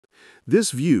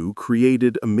This view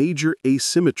created a major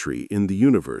asymmetry in the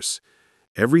universe.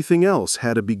 Everything else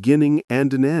had a beginning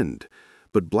and an end,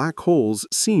 but black holes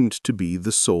seemed to be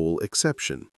the sole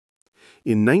exception.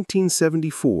 In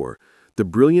 1974, the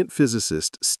brilliant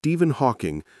physicist Stephen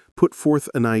Hawking put forth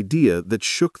an idea that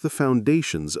shook the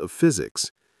foundations of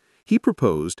physics. He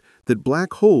proposed that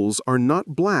black holes are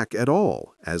not black at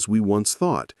all, as we once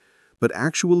thought, but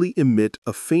actually emit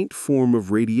a faint form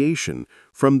of radiation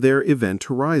from their event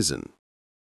horizon.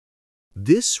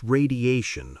 This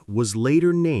radiation was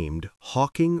later named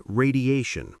Hawking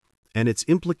radiation, and its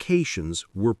implications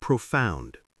were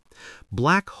profound.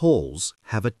 Black holes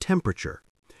have a temperature,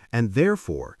 and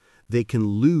therefore they can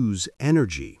lose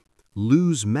energy,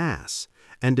 lose mass,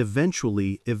 and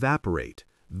eventually evaporate,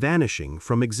 vanishing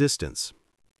from existence.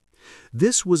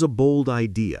 This was a bold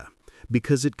idea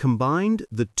because it combined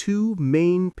the two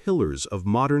main pillars of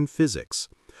modern physics: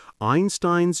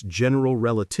 Einstein's general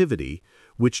relativity,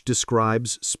 which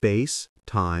describes space,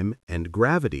 time, and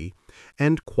gravity,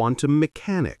 and quantum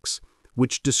mechanics,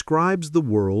 which describes the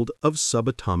world of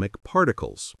subatomic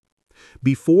particles.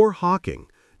 Before Hawking,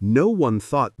 no one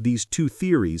thought these two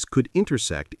theories could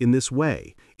intersect in this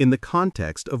way, in the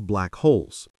context of black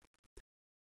holes.